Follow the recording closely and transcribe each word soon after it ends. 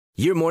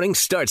Your morning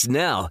starts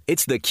now.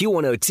 It's the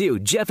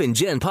Q102 Jeff and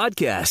Jen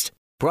podcast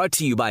brought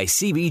to you by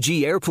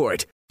CBG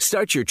Airport.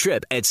 Start your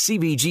trip at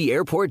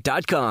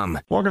CBGAirport.com.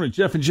 Welcome to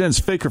Jeff and Jen's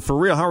Faker for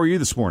Real. How are you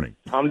this morning?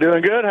 I'm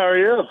doing good. How are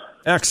you?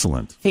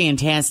 Excellent.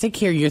 Fantastic.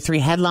 Here are your three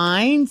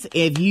headlines.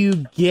 If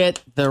you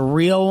get the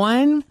real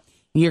one,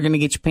 you're going to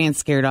get your pants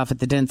scared off at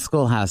the Dent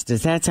Schoolhouse.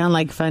 Does that sound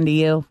like fun to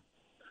you?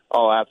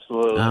 Oh,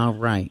 absolutely. All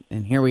right.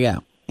 And here we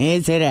go.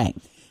 Is it A?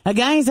 A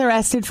guy is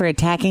arrested for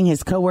attacking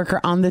his coworker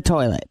on the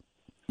toilet.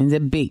 Is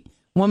it B?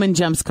 Woman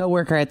jumps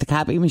coworker at the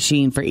copy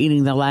machine for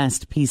eating the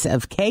last piece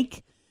of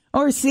cake.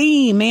 Or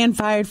C? Man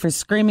fired for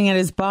screaming at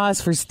his boss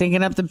for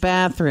stinking up the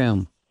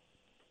bathroom.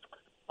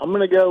 I'm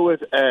going to go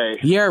with A.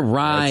 You're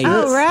right.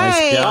 All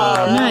right.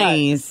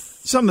 Nice.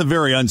 Something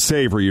very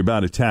unsavory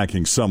about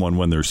attacking someone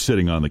when they're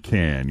sitting on the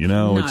can, you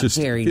know? Not It just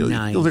very feels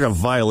nice. like a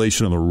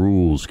violation of the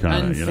rules,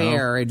 kind of,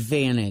 Unfair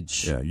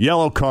advantage. Yeah.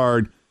 Yellow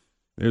card.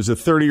 There's a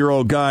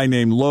 30-year-old guy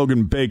named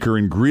Logan Baker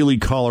in Greeley,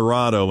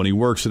 Colorado, and he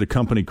works at a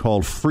company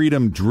called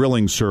Freedom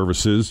Drilling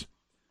Services.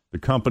 The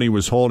company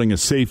was holding a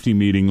safety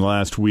meeting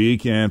last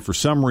week, and for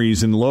some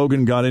reason,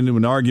 Logan got into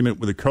an argument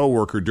with a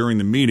coworker during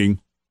the meeting.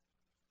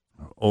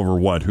 Over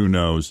what? Who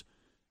knows?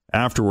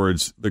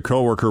 Afterwards, the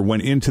coworker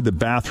went into the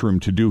bathroom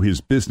to do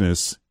his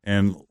business,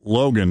 and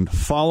Logan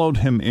followed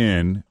him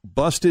in,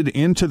 busted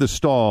into the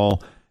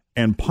stall,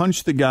 and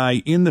punched the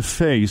guy in the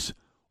face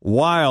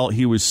while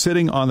he was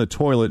sitting on the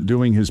toilet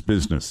doing his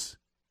business.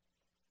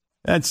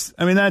 That's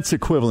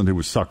equivalent to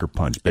a sucker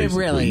punch,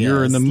 basically. It really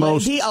You're is. in the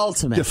most the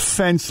ultimate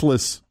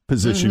defenseless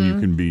position you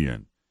can be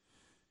in.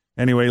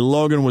 Anyway,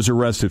 Logan was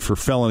arrested for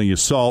felony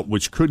assault,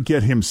 which could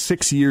get him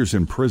 6 years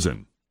in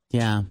prison.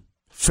 Yeah.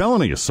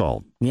 Felony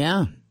assault.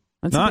 Yeah.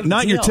 That's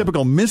Not your deal.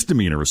 typical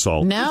misdemeanor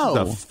assault.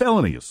 No. This is a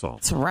felony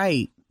assault. That's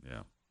right.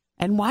 Yeah.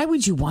 And why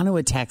would you want to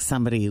attack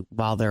somebody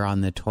while they're on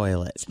the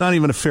toilet? It's not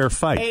even a fair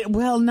fight.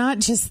 Well, not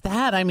just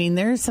that. I mean,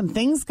 there's some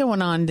things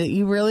going on. Do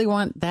you really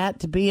want that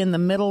to be in the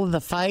middle of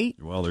the fight?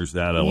 Well, there's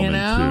that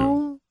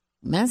element,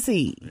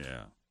 Messy. too.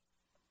 Yeah.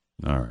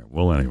 All right.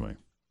 Well, anyway.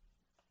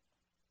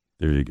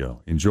 There you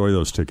go. Enjoy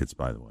those tickets,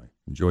 by the way.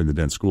 Enjoy the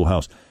Dent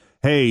Schoolhouse.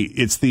 Hey,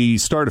 it's the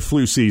start of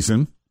flu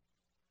season.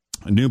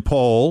 A new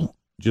poll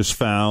just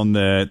found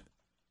that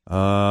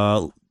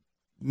about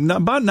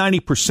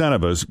 90%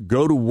 of us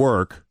go to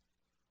work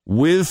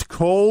with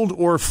cold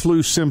or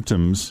flu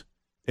symptoms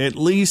at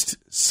least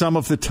some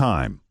of the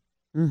time.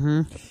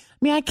 Mm-hmm. I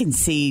mean, I can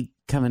see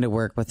coming to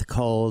work with a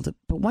cold,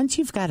 but once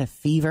you've got a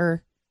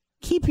fever,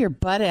 keep your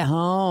butt at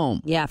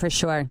home. Yeah, for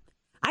sure.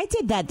 I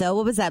did that, though.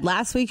 What was that,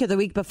 last week or the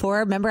week before?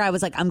 Remember, I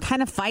was like, I'm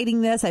kind of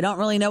fighting this. I don't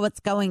really know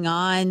what's going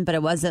on, but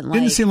it wasn't like...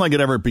 Didn't seem like it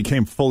ever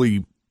became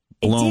fully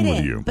blown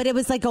with you. But it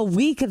was like a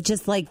week of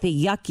just like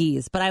the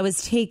yuckies. But I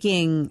was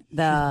taking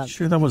the...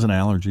 Sure that wasn't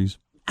allergies?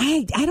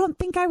 I don't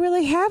think I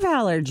really have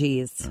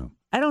allergies. No.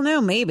 I don't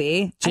know,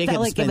 maybe. Jacob's I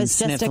felt like been it was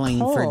just a sniffling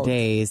cold. for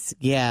days.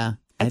 Yeah.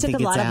 I took think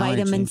a lot it's of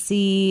vitamin allergies.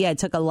 C. I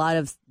took a lot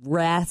of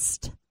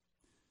rest.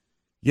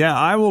 Yeah,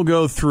 I will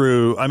go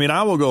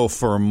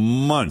for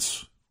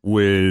months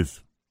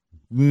with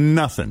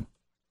nothing.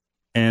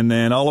 And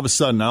then all of a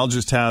sudden, I'll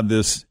just have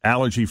this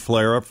allergy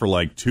flare up for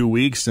like 2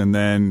 weeks, and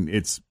then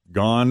it's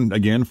gone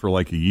again for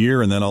like a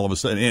year, and then all of a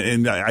sudden,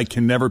 and I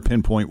can never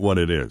pinpoint what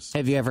it is.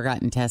 Have you ever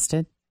gotten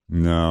tested?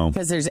 No.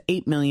 Because there's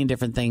 8 million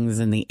different things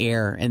in the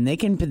air, and they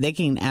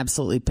can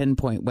absolutely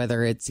pinpoint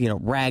whether it's,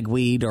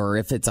 ragweed or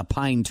if it's a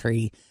pine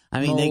tree. I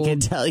mean, they can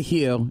tell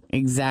you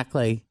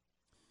exactly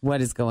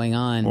what is going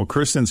on. Well,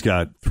 Kristen's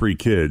got 3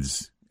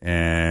 kids,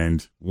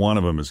 and one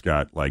of them has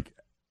got like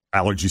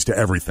allergies to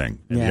everything,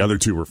 and the other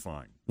 2 were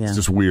fine. Yeah. It's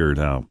just weird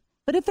how.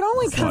 But if it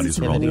only Bodies comes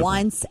are all different.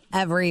 once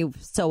every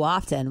so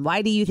often,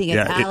 why do you think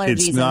it's allergies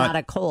it's and not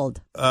a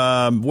cold?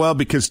 Well,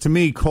 because to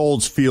me,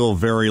 colds feel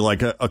very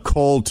like a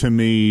cold to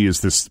me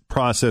is this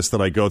process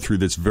that I go through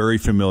that's very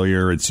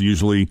familiar. It's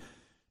usually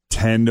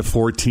 10 to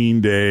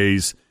 14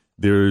 days.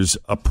 There's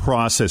a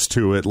process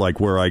to it, like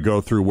where I go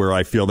through where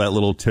I feel that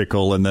little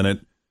tickle, and then it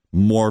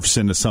morphs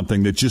into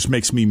something that just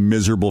makes me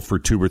miserable for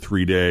 2 or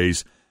 3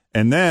 days.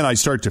 And then I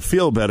start to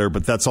feel better,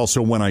 but that's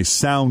also when I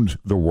sound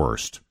the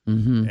worst.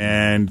 Mm-hmm.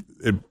 And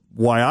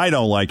why I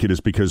don't like it is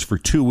because for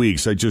 2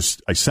 weeks, I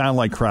sound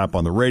like crap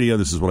on the radio.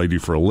 This is what I do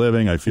for a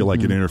living. I feel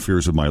like it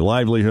interferes with my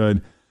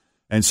livelihood.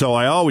 And so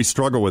I always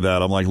struggle with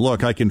that. I'm like,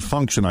 look, I can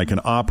function. I can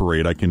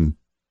operate. I can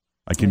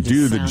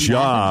do the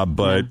job,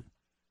 but,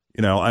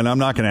 and I'm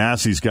not going to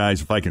ask these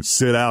guys if I can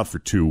sit out for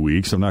 2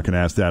 weeks. I'm not going to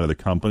ask that of the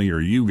company or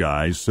you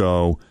guys.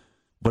 So,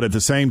 but at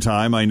the same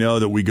time, I know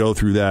that we go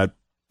through that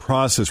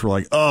process. We're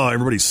like, oh,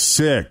 everybody's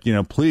sick.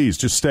 Please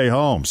just stay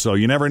home. So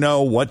you never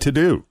know what to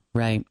do.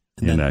 Right.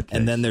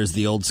 And then there's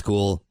the old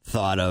school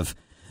thought of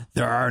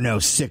there are no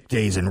sick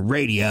days in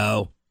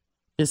radio.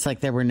 Just like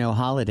there were no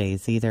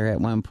holidays either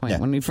at one point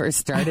when we first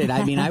started.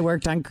 I mean, I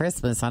worked on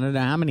Christmas. I don't know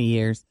how many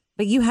years.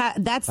 But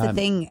that's the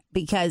thing,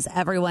 because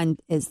everyone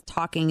is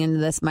talking into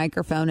this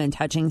microphone and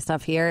touching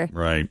stuff here.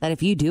 Right. That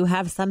if you do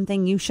have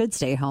something, you should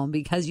stay home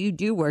because you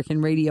do work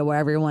in radio where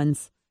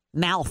everyone's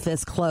mouth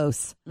is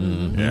close.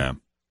 Mm-hmm. Yeah.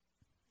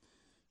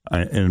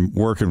 And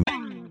working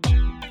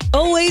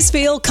always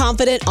feel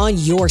confident on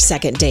your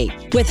second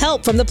date. With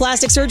help from the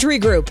Plastic Surgery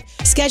Group.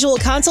 Schedule a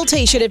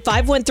consultation at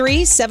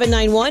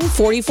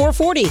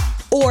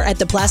 513-791-4440 or at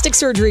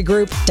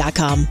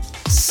theplasticsurgerygroup.com.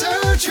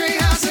 Surgery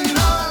has an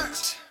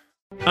art.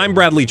 I'm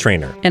Bradley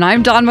Trainer. And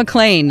I'm Don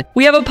McClain.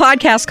 We have a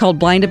podcast called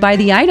Blinded by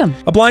the Item.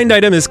 A blind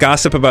item is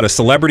gossip about a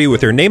celebrity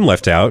with their name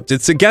left out.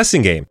 It's a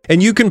guessing game,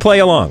 and you can play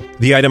along.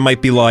 The item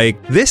might be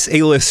like, this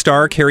A-list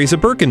star carries a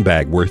Birkin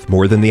bag worth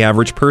more than the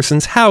average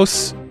person's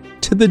house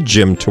to the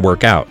gym to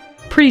work out.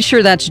 Pretty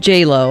sure that's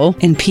J-Lo.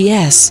 And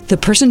P.S. the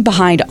person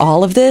behind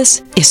all of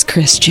this is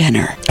Kris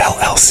Jenner,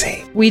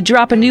 LLC. We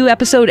drop a new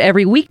episode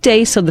every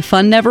weekday so the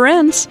fun never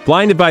ends.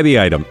 Blinded by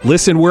the Item.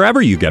 Listen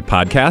wherever you get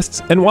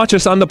podcasts and watch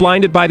us on the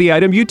Blinded by the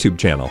Item YouTube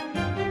channel.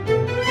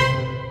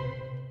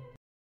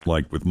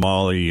 Like with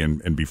Molly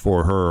and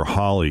before her,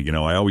 Holly,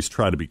 I always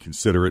try to be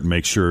considerate and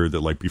make sure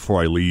that, like,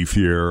 before I leave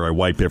here, I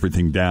wipe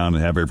everything down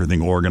and have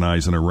everything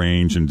organized and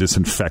arranged and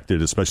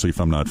disinfected, especially if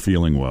I'm not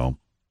feeling well.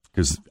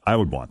 Because I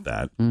would want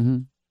that. Mm-hmm.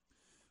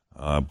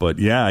 But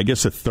yeah, I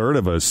guess a third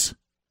of us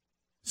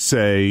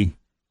say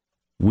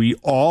we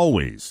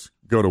always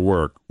go to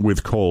work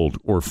with cold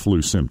or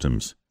flu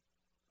symptoms,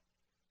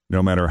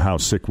 no matter how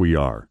sick we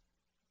are.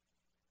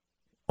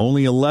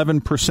 Only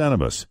 11%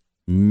 of us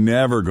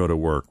never go to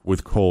work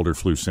with cold or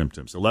flu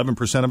symptoms.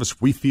 11% of us,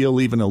 we feel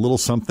even a little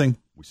something,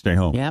 we stay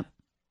home. Yep.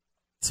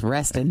 It's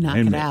rest and knock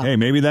it out. Hey,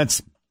 maybe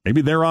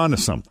they're on to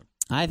something.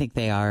 I think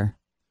they are.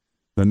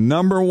 The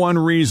number one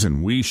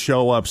reason we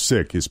show up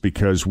sick is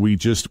because we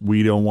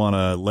don't want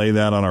to lay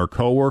that on our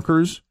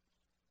coworkers.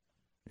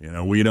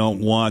 We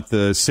don't want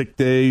the sick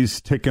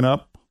days ticking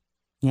up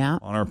on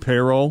our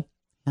payroll.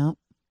 Yep.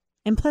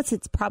 And plus,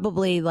 it's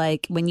probably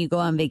like when you go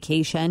on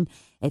vacation,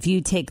 if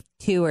you take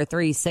 2 or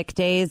 3 sick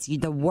days,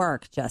 the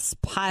work just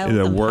piles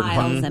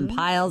and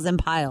piles and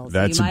piles.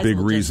 That's a big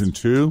reason,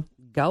 too.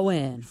 Go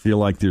in. Feel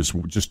like there's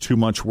just too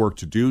much work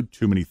to do,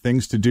 too many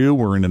things to do.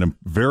 We're in a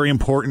very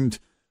important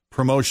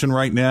promotion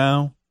right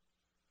now.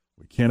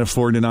 We can't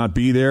afford to not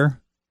be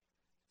there.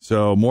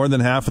 So more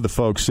than half of the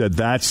folks said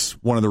that's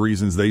one of the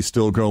reasons they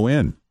still go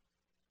in.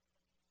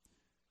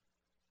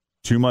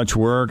 Too much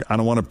work. I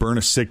don't want to burn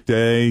a sick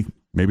day.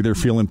 Maybe they're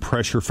feeling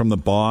pressure from the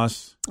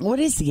boss. What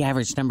is the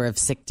average number of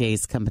sick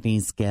days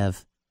companies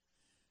give?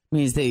 I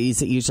mean, is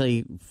it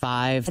usually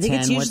 5, 10?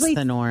 It's usually what's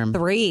the norm?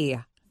 3.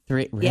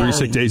 3 Yeah. 3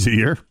 sick days a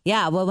year?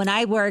 Yeah. Well, when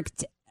I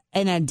worked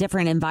in a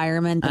different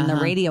environment than the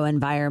radio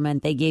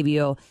environment, they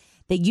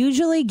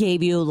usually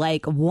gave you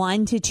like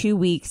 1 to 2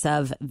 weeks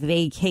of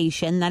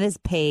vacation that is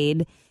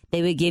paid.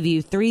 They would give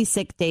you 3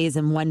 sick days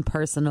and 1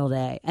 personal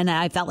day. And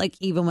I felt like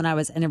even when I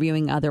was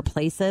interviewing other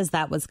places,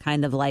 that was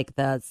kind of like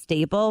the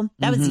staple.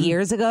 That was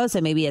years ago,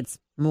 so maybe it's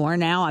more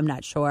now. I'm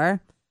not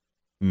sure.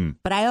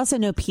 But I also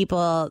know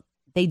people,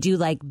 they do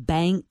like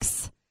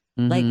banks,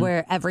 like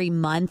where every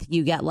month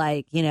you get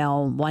like,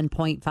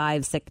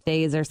 1.5 sick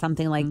days or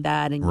something like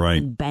that. And you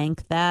can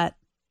bank that.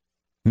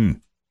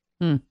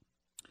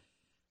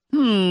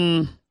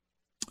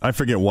 I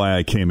forget why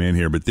I came in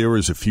here, but there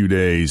was a few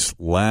days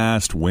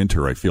last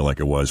winter, I feel like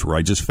it was, where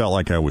I just felt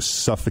like I was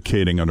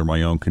suffocating under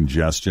my own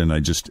congestion. I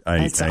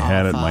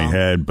had it in my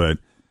head, but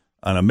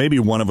I don't know, maybe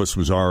one of us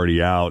was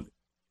already out,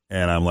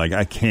 and I'm like,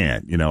 I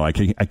can't,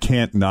 I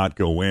can't not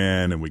go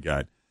in, and we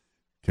got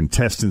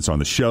contestants on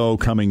the show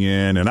coming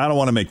in, and I don't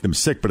want to make them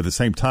sick, but at the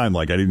same time,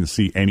 like, I didn't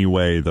see any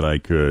way that I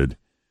could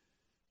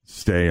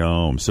stay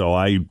home. So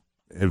I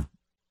have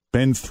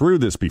been through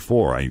this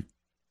before. I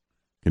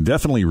can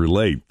definitely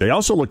relate. They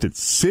also looked at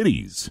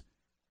cities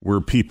where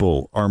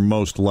people are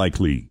most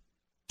likely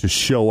to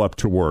show up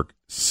to work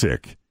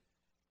sick.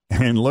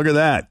 And look at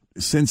that.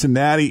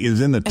 Cincinnati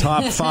is in the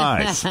top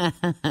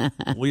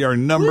 5. We are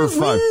number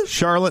 5.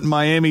 Charlotte and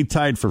Miami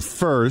tied for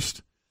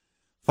first,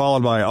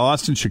 followed by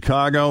Austin,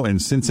 Chicago,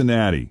 and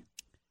Cincinnati.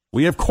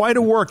 We have quite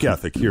a work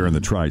ethic here in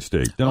the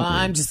tri-state, don't we?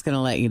 I'm just going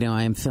to let you know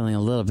I'm feeling a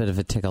little bit of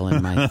a tickle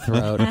in my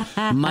throat.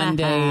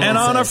 Monday. And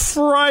on a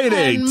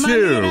Friday,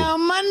 too.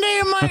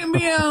 Monday might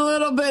be a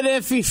little bit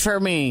iffy for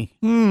me.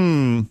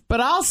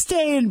 But I'll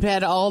stay in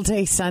bed all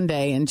day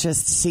Sunday and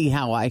just see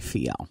how I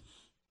feel.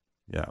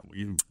 Yeah,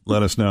 you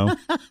let us know.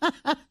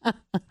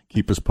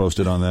 Keep us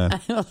posted on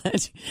that.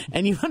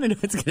 And you want to know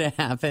what's going to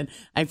happen?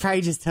 I probably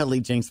just totally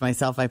jinxed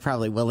myself. I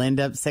probably will end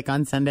up sick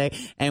on Sunday.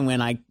 And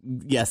when I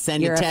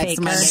send a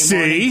text Monday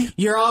morning,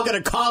 you're all going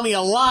to call me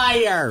a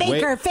liar.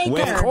 Faker. Of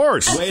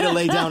course. Way to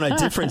lay down a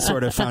different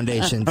sort of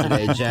foundation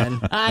today, Jen.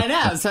 I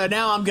know. So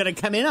now I'm going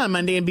to come in on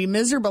Monday and be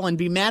miserable and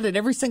be mad at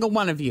every single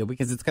one of you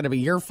because it's going to be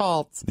your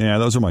fault. Yeah,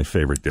 those are my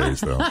favorite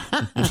days, though.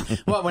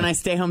 What, when I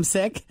stay home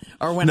sick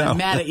or when I'm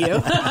mad at you?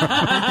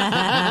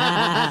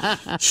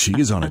 She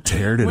is on a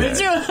tear today.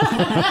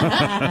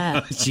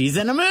 She's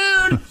in a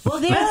mood. Well,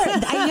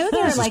 I know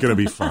there this are is going to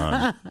be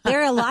fun. There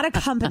are a lot of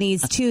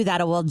companies too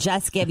that will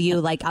just give you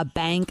like a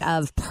bank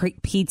of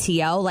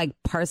PTO, like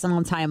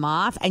personal time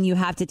off, and you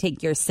have to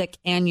take your sick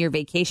and your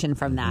vacation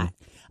from that.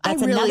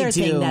 That's another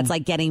thing that's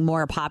like getting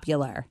more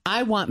popular.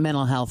 I want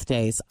mental health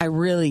days. I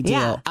really do.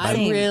 Yeah,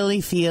 I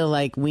really feel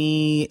like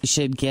we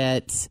should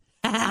get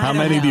How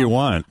many do you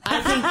want?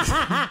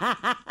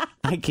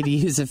 I could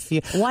use a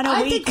few. One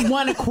a week? Think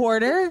one a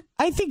quarter.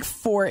 I think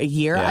 4 a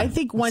year. Yeah, I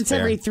think once fair.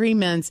 every 3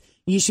 months,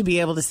 you should be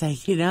able to say,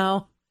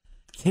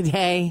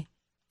 today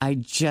I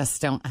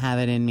just don't have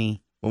it in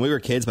me. When we were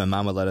kids, my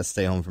mom would let us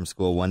stay home from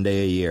school one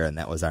day a year, and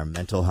that was our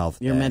mental health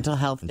day. Your mental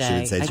health and day. She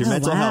would say, it's your Oh,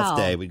 mental wow. health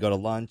day. We'd go to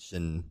lunch,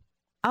 and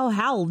Oh,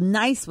 how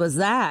nice was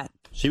that?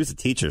 she was a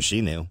teacher.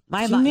 She knew.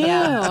 My She mom. knew.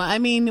 Yeah. I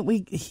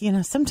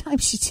mean,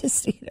 sometimes you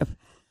just need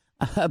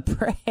a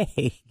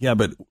break. Yeah,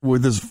 but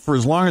with this, for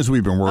as long as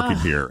we've been working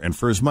here, and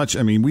for as much,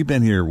 we've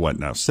been here,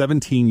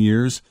 17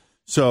 years?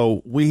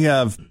 So we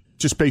have,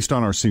 just based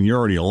on our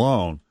seniority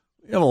alone,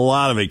 we have a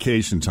lot of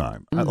vacation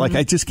time. Mm-hmm.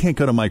 I just can't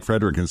go to Mike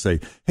Frederick and say,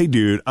 hey,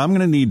 dude, I'm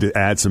going to need to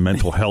add some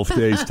mental health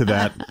days to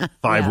that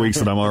 5 weeks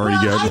that I'm already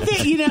I getting.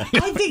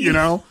 think, You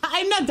know?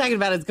 I'm not talking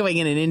about us going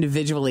in and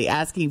individually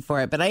asking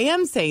for it, but I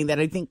am saying that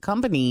I think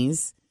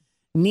companies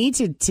need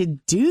to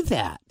do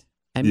that.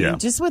 I mean, Yeah.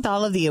 just with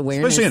all of the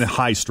awareness. Especially in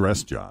high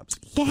stress jobs.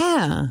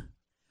 Yeah.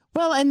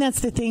 Well, and that's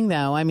the thing,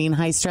 though. I mean,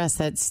 high stress,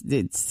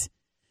 that's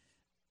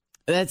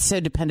so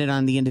dependent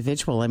on the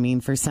individual. I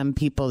mean, for some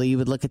people, you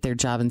would look at their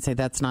job and say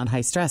that's not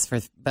high stress,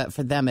 but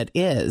for them it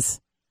is.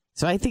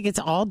 So I think it's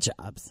all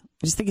jobs.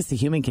 I just think it's the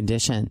human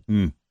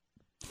condition.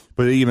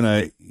 But even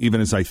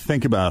as I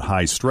think about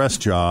high stress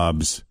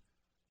jobs,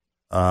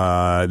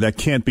 that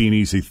can't be an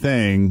easy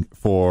thing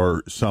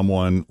for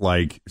someone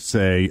like,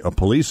 say, a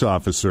police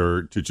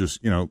officer to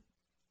just,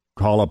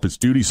 call up his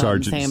duty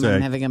sergeant and say,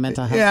 I'm having a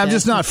mental health I'm day."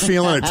 just not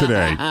feeling it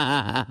today.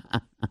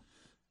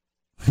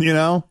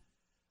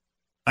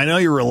 I know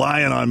you're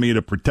relying on me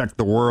to protect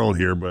the world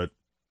here, but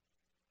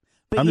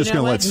I'm you just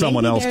know going to let what?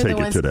 someone Maybe else they're the take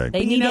it ones- today. They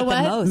But need you know it the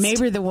what?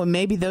 most.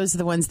 Maybe those are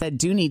the ones that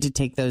do need to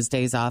take those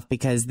days off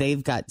because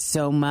they've got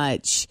so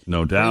much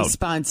No doubt.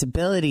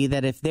 responsibility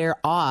that if they're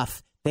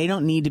off, they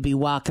don't need to be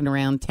walking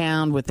around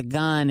town with a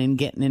gun and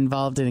getting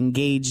involved and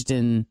engaged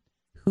in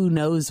who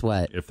knows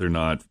what. If they're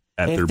not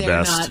at If their they're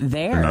best, not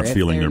there, they're not if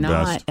feeling they're their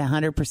not best.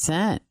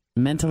 100%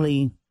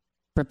 mentally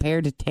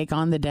prepared to take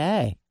on the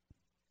day.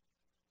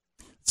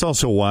 It's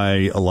also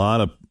why a lot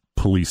of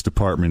police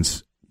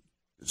departments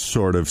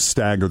sort of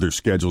stagger their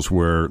schedules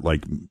where,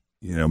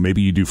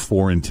 maybe you do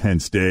 4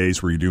 intense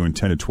days where you're doing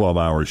 10 to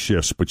 12-hour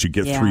shifts, but you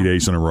get Yeah. 3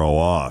 days in a row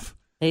off.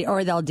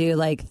 Or they'll do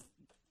like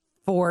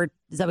 4.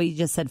 Is that what you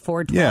just said?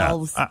 4 Yeah,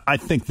 12s? I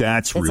think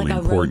that's It's really like a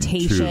important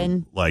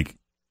rotation. too.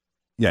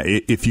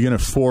 If you're going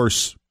to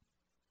force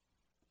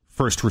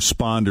first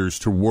responders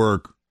to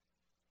work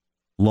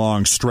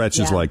long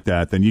stretches Yeah. like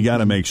that, then you got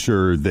to make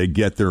sure they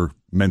get their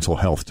mental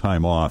health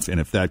time off. And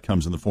if that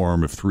comes in the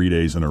form of 3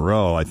 days in a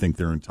row, I think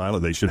they're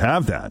entitled. They should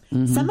have that.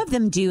 Some of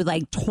them do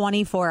like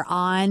 24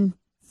 on,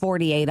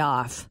 48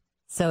 off.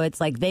 So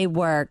it's like they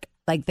work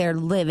like they're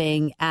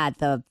living at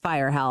the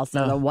firehouse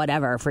or the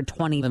whatever for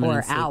 24 Living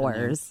and sleeping,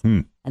 hours. Hmm.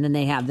 And then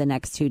they have the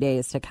next 2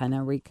 days to kind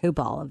of recoup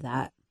all of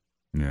that.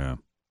 Yeah.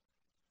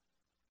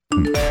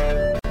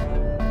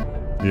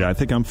 Yeah, I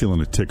think I'm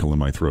feeling a tickle in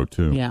my throat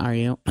too. Yeah, are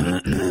you?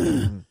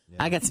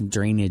 I got some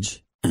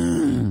drainage.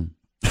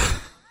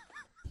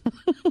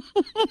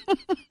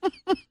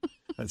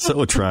 That's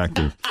so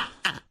attractive.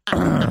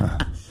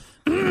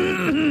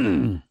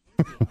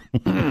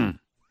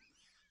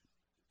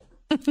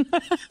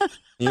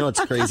 You know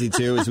what's crazy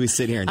too is we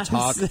sit here and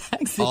talk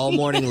sexy. all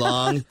morning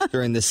long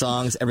during the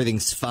songs.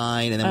 Everything's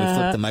fine, and then we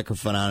flip the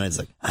microphone on, and it's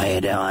like, "How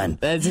you doing?"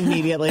 That's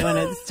immediately when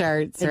it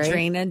starts, The right?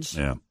 drainage.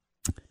 Yeah.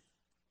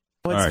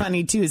 What's All right.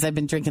 funny too is I've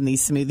been drinking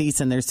these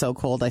smoothies and they're so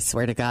cold. I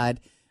swear to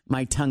God,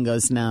 my tongue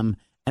goes numb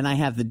and I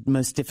have the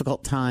most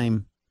difficult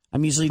time.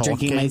 I'm usually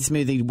drinking my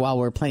smoothie while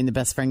we're playing the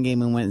best friend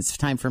game, and when it's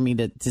time for me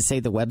to say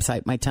the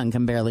website, my tongue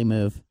can barely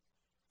move.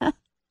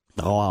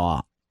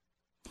 Oh.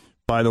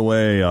 By the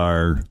way,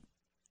 our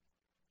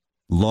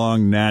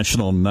long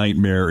national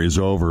nightmare is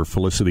over.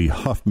 Felicity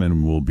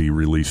Huffman will be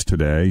released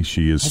today.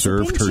 She has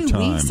served it been her 2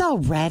 time. weeks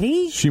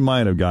already? She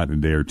might have gotten a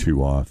day or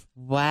two off.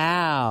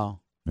 Wow.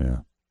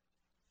 Yeah.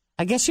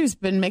 I guess she's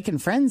been making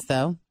friends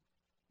though.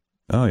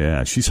 Oh,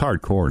 yeah. She's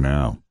hardcore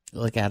now.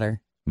 Look at her.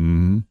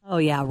 Mm-hmm. Oh,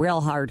 yeah.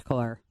 Real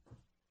hardcore.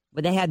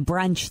 But they had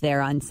brunch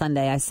there on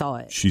Sunday. I saw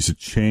it. She's a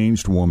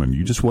changed woman.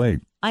 You just wait.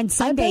 On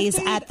Sundays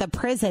at the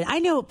prison. I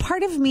know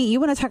part of me, you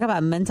want to talk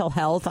about mental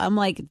health. I'm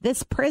like,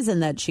 this prison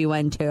that she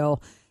went to,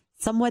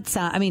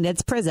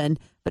 it's prison,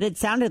 but it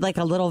sounded like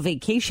a little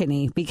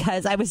vacation-y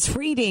because I was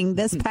reading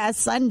this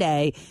past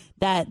Sunday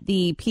that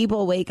the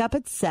people wake up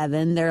at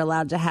 7. They're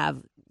allowed to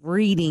have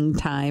reading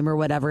time or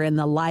whatever in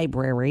the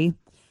library.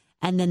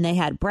 And then they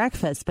had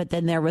breakfast. But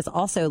then there was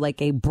also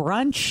like a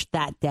brunch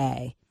that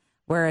day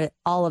where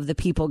all of the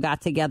people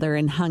got together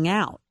and hung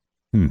out.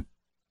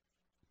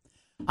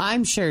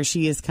 I'm sure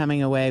she is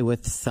coming away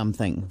with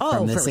something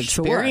from this for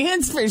sure.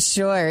 experience, for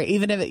sure.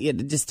 Even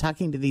if just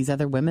talking to these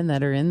other women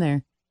that are in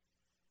there.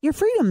 Your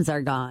freedoms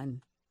are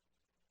gone.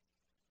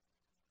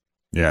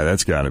 Yeah,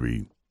 that's got to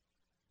be.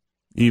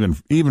 Even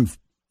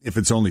if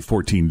it's only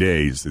 14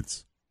 days,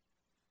 it's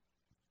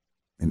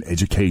an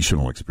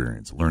educational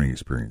experience, a learning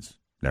experience,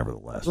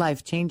 nevertheless.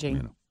 Life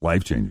changing.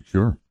 Life changing,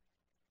 sure.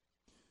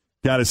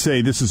 Got to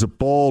say, this is a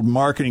bold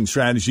marketing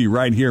strategy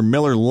right here.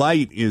 Miller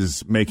Lite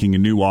is making a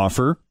new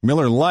offer.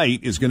 Miller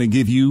Lite is going to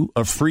give you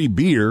a free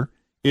beer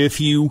if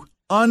you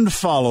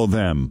unfollow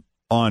them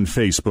on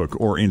Facebook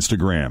or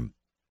Instagram.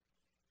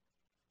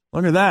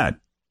 Look at that.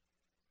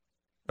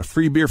 A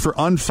free beer for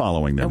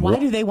unfollowing them. And why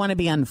do they want to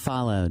be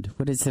unfollowed?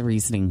 What is the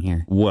reasoning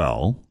here?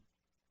 Well,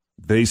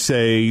 they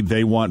say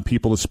they want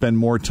people to spend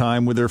more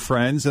time with their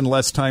friends and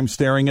less time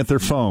staring at their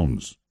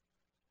phones.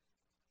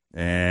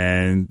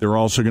 And they're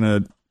also going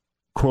to,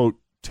 quote,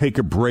 take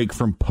a break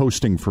from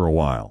posting for a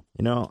while.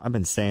 You know, I've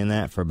been saying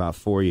that for about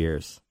 4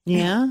 years.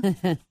 Yeah?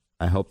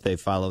 I hope they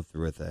follow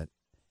through with it.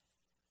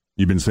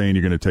 You've been saying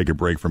you're going to take a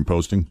break from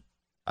posting?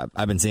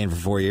 I've been saying for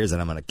 4 years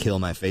that I'm going to kill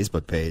my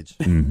Facebook page.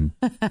 Mm-hmm.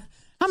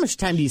 How much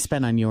time do you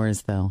spend on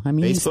yours, though? I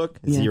mean, Facebook,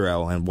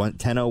 0. And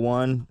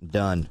 10:01,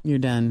 done. You're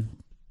done.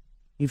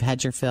 You've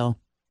had your fill.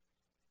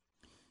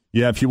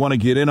 Yeah, if you want to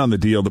get in on the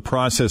deal, the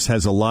process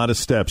has a lot of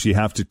steps. You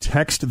have to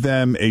text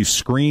them a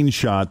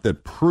screenshot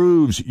that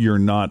proves you're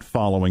not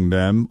following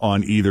them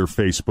on either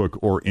Facebook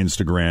or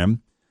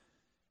Instagram,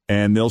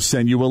 and they'll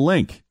send you a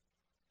link.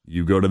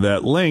 You go to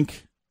that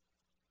link,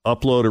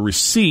 upload a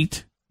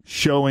receipt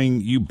showing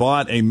you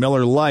bought a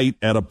Miller Lite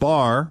at a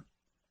bar,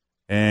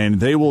 and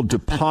they will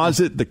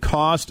deposit the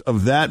cost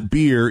of that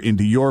beer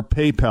into your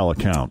PayPal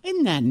account.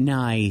 Isn't that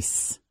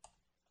nice?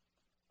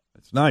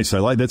 It's nice. I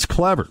like that's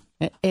clever.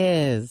 It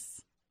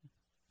is.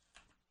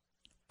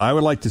 I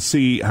would like to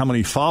see how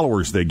many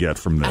followers they get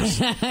from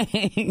this.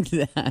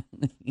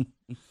 Exactly.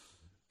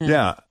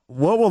 Yeah.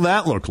 What will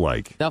that look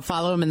like? They'll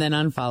follow him and then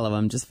unfollow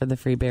him just for the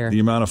free beer. The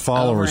amount of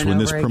followers when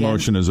this over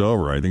promotion is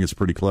over. I think it's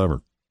pretty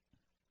clever.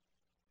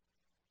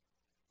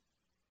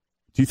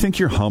 Do you think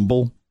you're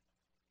humble?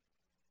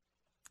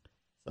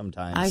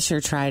 Sometimes. I sure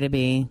try to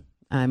be.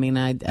 I mean,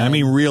 I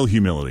mean real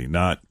humility,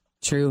 not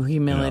true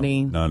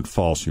humility. Not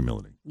false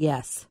humility.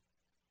 Yes.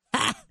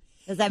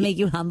 Does that make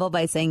you humble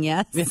by saying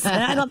yes?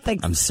 I don't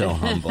think I'm so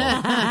humble.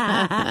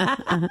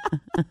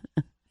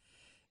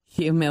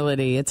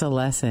 Humility. It's a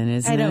lesson,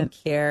 isn't it? I don't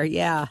care.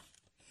 Yeah.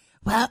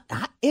 Well,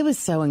 it was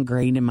so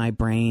ingrained in my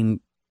brain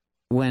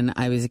when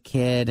I was a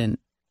kid, and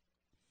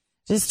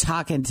just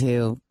talking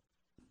to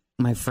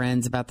my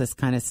friends about this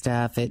kind of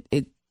stuff.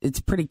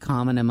 It's pretty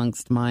common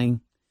amongst my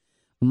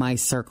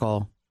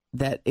circle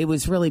that it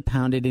was really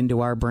pounded into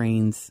our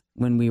brains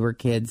when we were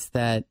kids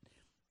that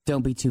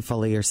don't be too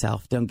full of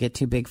yourself. Don't get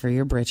too big for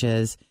your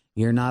britches.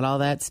 You're not all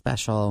that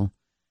special.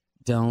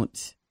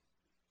 Don't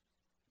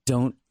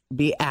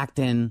be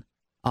acting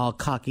all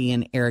cocky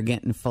and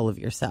arrogant and full of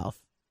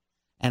yourself.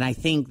 And I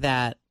think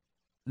that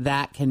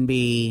can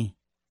be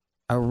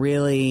a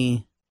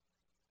really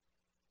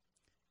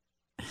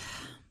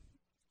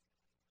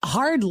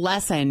hard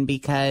lesson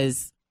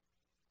because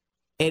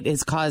it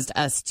has caused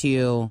us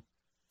to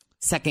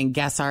second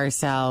guess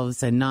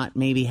ourselves and not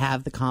maybe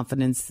have the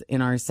confidence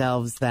in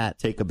ourselves that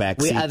take a back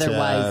we seat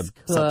otherwise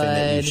could. Something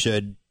that you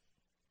should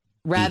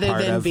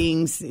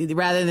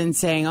rather than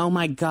saying, "Oh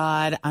my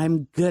God,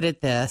 I'm good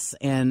at this,"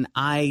 and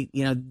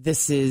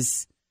this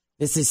is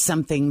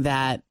something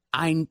that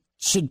I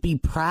should be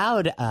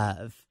proud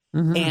of,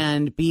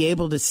 and be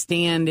able to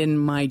stand in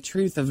my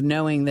truth of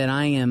knowing that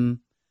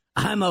I'm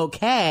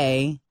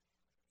okay,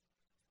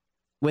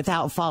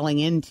 without falling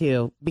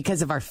into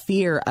because of our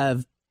fear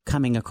of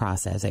coming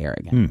across as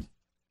arrogant.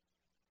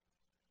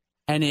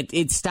 And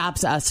it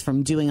stops us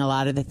from doing a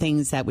lot of the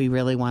things that we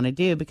really want to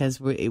do because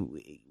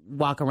we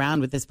walk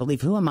around with this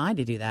belief, who am I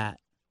to do that?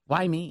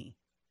 Why me?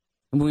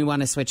 And we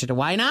want to switch it to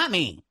why not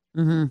me?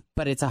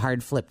 But it's a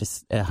hard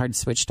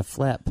switch to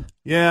flip.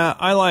 Yeah,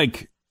 I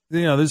like,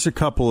 there's a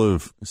couple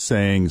of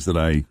sayings that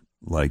I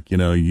like.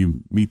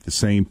 You meet the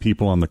same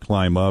people on the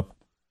climb up,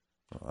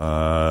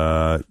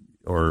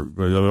 or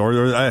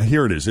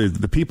here it is.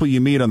 The people you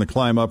meet on the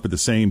climb up are the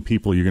same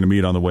people you're going to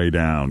meet on the way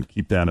down.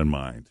 Keep that in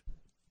mind.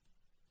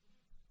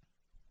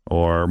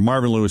 Or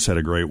Marvin Lewis had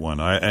a great one,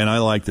 and I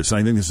like this.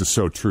 I think this is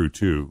so true,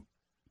 too.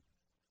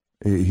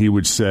 He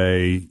would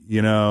say,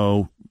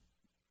 you're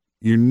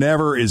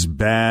never as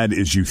bad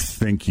as you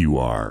think you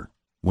are.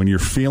 When you're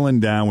feeling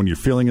down, when you're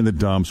feeling in the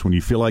dumps, when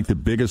you feel like the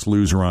biggest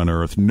loser on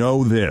earth,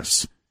 know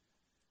this.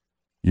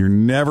 You're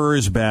never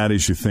as bad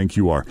as you think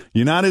you are.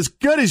 You're not as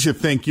good as you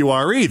think you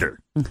are either.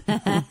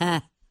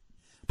 But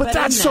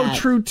that's so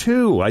true,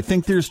 too. I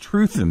think there's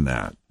truth in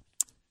that.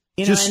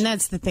 And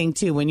that's the thing,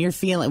 too. When you're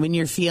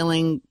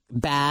feeling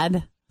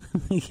bad,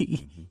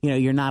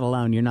 you're not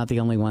alone. You're not the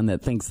only one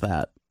that thinks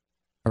that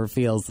or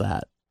feels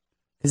that.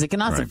 Because it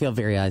can also feel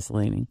very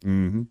isolating.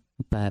 Mm-hmm.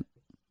 But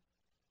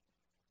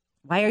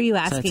why are you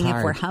asking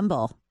if we're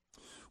humble?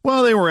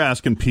 Well, they were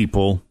asking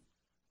people,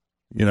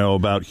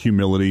 about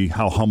humility,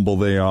 how humble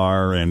they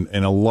are. And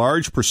a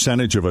large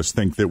percentage of us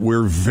think that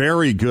we're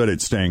very good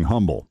at staying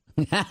humble.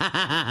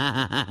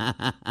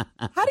 How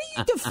do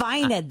you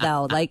define it,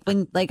 though?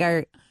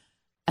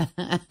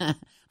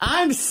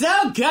 I'm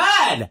so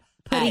good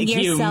putting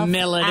yourself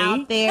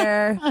out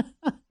there,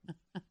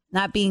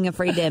 not being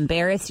afraid to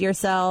embarrass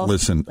yourself.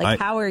 Listen,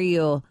 how are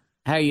you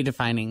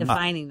defining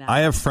that? I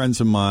have friends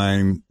of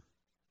mine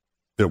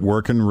that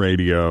work in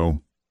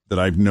radio that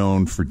I've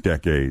known for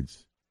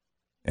decades.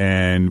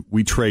 And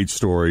we trade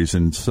stories,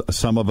 and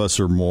some of us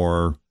are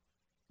more,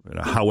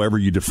 however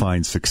you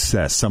define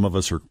success. Some of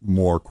us are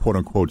more, quote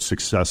unquote,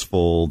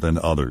 successful than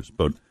others.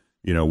 But,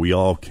 we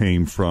all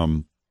came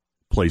from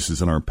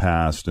places in our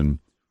past, and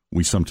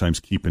we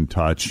sometimes keep in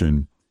touch.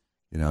 And,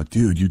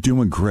 dude, you're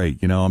doing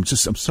great. I'm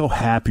so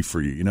happy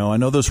for you. I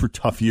know those were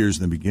tough years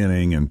in the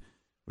beginning, and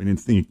we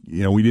didn't think,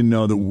 we didn't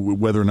know that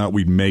whether or not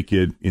we'd make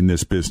it in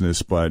this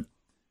business, but,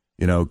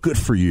 good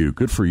for you.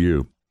 Good for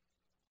you.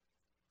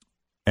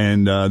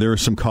 And there are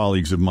some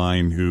colleagues of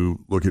mine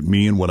who look at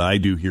me and what I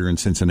do here in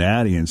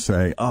Cincinnati and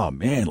say, oh,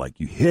 man, like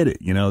you hit it.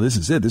 This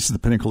is it. This is the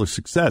pinnacle of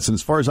success. And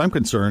as far as I'm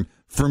concerned,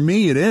 for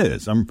me, it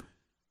is.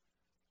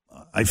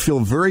 I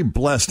feel very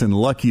blessed and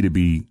lucky to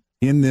be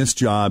in this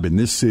job, in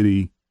this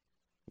city,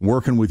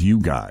 working with you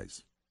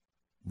guys.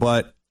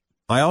 But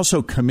I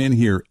also come in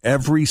here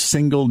every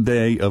single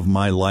day of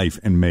my life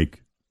and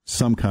make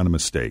some kind of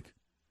mistake.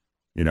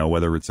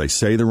 Whether it's I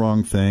say the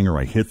wrong thing or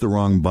I hit the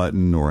wrong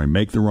button or I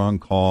make the wrong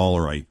call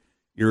or I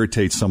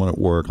irritate someone at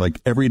work.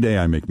 Like every day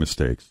I make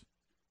mistakes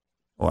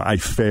or I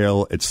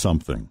fail at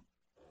something.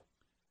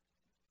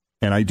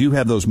 And I do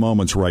have those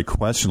moments where I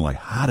question, like,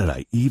 what am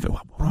I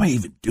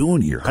even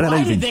doing here?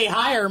 Why did they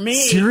hire me?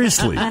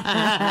 Seriously.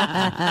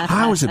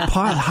 How is it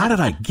possible? How did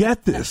I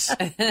get this?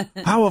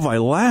 How have I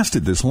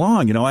lasted this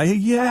long? I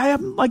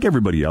am like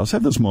everybody else. I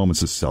have those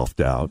moments of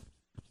self-doubt.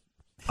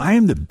 I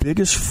am the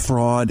biggest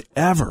fraud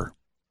ever.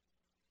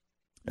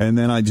 And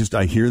then I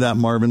hear that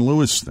Marvin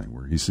Lewis thing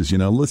where he says,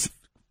 let's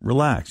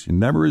relax. You're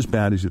never as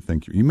bad as you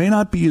think you are. You may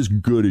not be as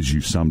good as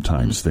you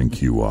sometimes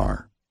think you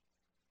are.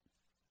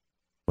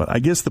 But I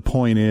guess the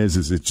point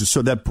is it just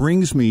so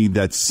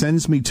that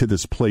sends me to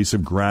this place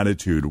of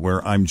gratitude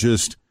where I'm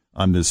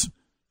this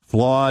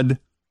flawed,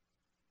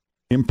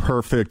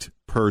 imperfect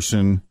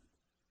person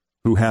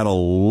who had a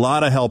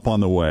lot of help on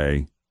the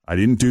way. I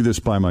didn't do this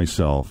by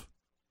myself.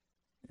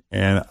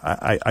 And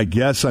I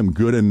guess I'm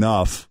good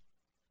enough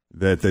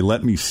that they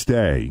let me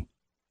stay.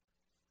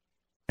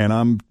 And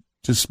I'm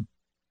just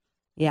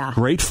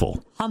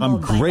grateful.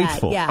 Humbled I'm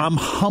grateful. By that, yeah. I'm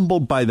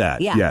humbled by that.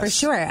 Yeah, yes. for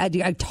sure. I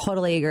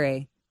totally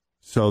agree.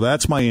 So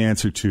that's my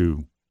answer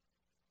to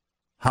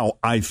how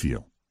I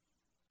feel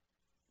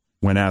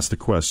when asked the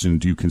question,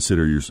 do you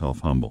consider yourself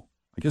humble?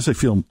 I guess I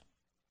feel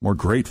more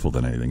grateful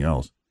than anything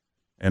else.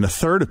 And a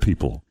third of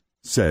people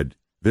said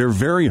they're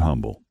very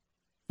humble.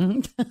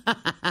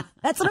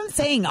 That's what I'm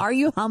saying. Are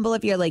you humble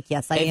if you're like,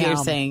 yes, I am? If you're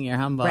saying you're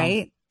humble.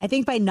 Right? I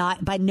think by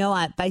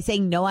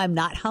saying no, I'm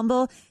not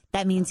humble,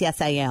 that means yes,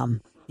 I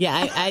am. Yeah,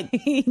 I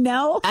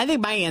I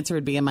think my answer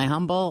would be, am I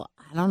humble?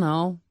 I don't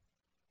know.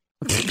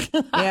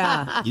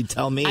 Yeah. You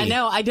tell me. I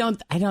know. I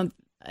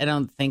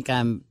don't think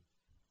I'm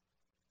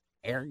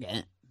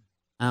arrogant.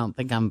 I don't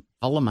think I'm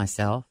full of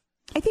myself.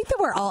 I think that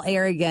we're all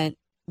arrogant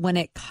when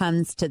it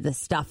comes to the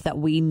stuff that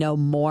we know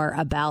more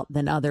about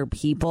than other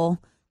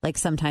people. Like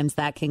sometimes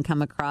that can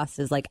come across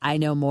as like, I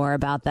know more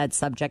about that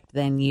subject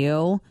than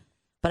you.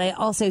 But I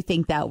also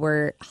think that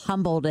we're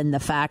humbled in the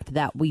fact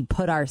that we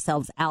put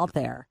ourselves out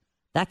there.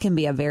 That can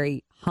be a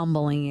very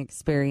humbling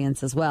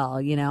experience as well,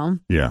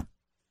 Yeah.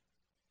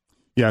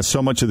 Yeah,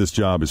 so much of this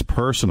job is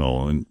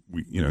personal, and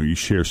you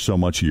share so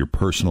much of your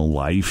personal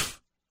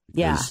life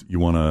because you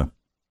want to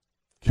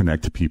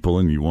connect to people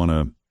and you want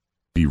to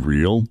be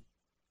real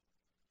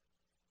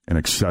and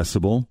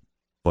accessible,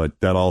 but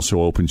that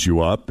also opens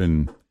you up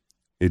and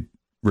it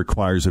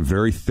requires a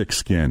very thick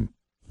skin.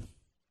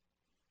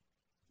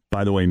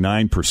 By the way,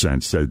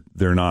 9% said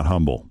they're not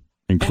humble,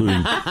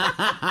 including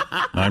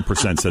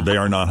 9% said they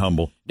are not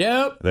humble.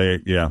 Nope.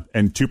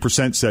 And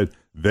 2% said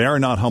they are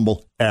not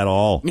humble at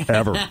all,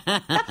 ever.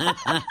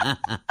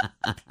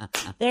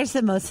 There's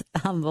the most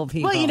humble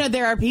people. Well,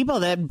 there are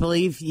people that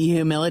believe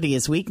humility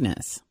is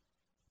weakness.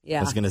 Yeah.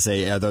 I was going to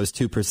say, are those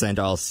 2%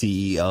 all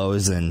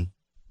CEOs and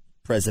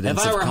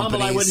presidents of companies? If I were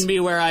humble, I wouldn't be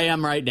where I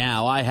am right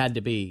now. I had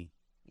to be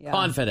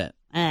confident.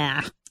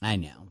 I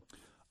know.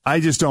 I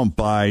just don't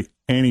buy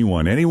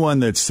anyone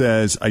that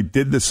says, I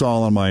did this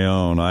all on my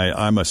own.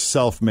 I'm a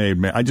self-made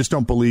man. I just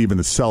don't believe in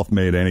the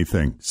self-made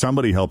anything.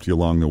 Somebody helped you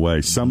along the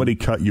way. Somebody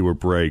cut you a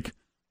break.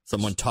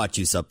 Someone taught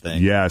you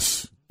something.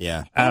 Yes.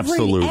 Yeah.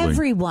 Absolutely.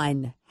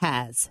 Everyone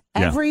has.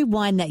 Yeah.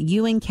 Everyone that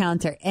you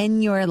encounter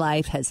in your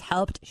life has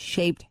helped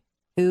shape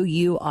who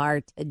you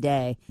are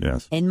today.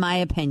 Yes. In my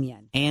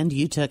opinion. And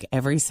you took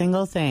every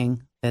single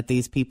thing that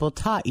these people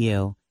taught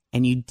you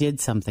and you did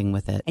something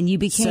with it. And you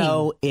became.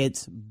 So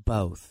it's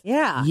both.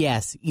 Yeah.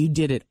 Yes, you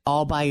did it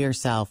all by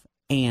yourself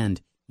and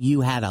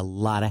you had a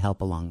lot of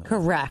help along the way.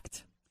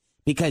 Correct.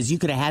 Because you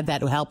could have had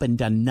that help and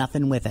done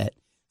nothing with it.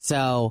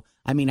 So,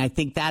 I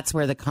think that's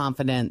where the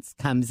confidence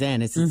comes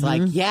in. It's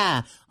like,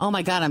 oh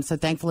my God, I'm so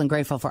thankful and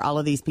grateful for all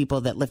of these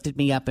people that lifted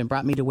me up and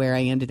brought me to where I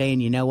am today.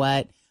 And you know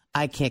what?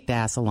 I kicked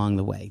ass along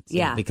the way. Too,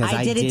 yeah. Because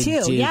I did it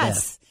too.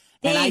 Yes. This.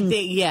 And I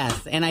think,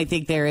 and I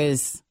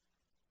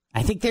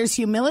think there's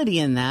humility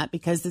in that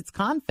because it's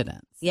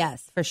confidence.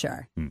 Yes, for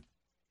sure.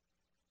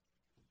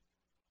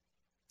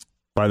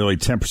 By the way,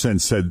 10%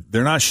 said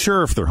they're not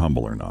sure if they're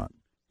humble or not.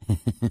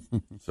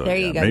 So, There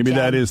you go, maybe Jen.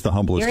 that is the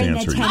humblest You're in the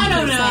answer. 10%. I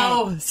don't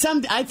know.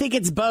 I think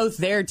it's both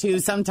there, too.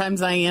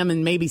 Sometimes I am,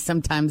 and maybe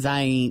sometimes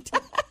I ain't.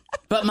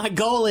 But my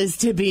goal is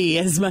to be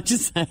as much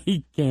as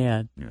I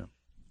can. Yeah.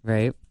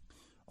 Right?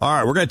 All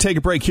right, we're going to take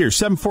a break here.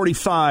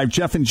 7:45,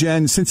 Jeff and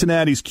Jen,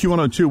 Cincinnati's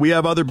Q102. We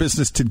have other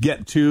business to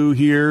get to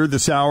here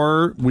this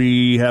hour.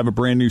 We have a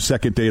brand new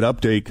second date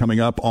update coming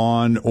up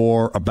on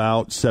or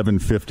about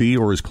 7:50,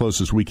 or as close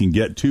as we can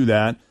get to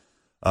that.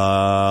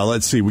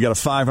 Let's see. We got a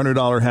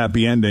 $500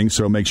 happy ending,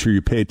 so make sure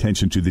you pay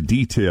attention to the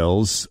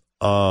details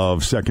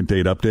of second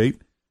date update.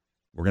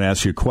 We're going to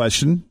ask you a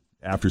question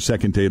after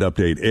second date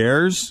update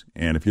airs,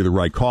 and if you're the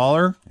right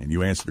caller and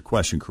you answer the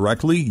question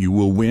correctly, you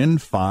will win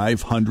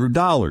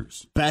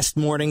 $500. Best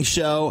morning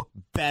show,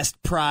 best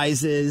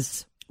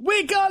prizes.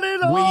 We got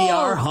it all! We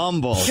are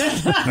humble.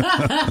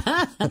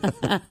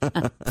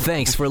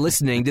 Thanks for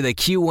listening to the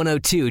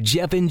Q102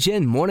 Jeff and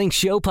Jen Morning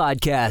Show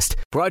podcast,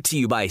 brought to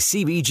you by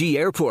CBG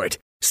Airport.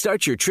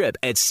 Start your trip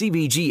at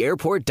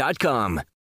CBGAirport.com.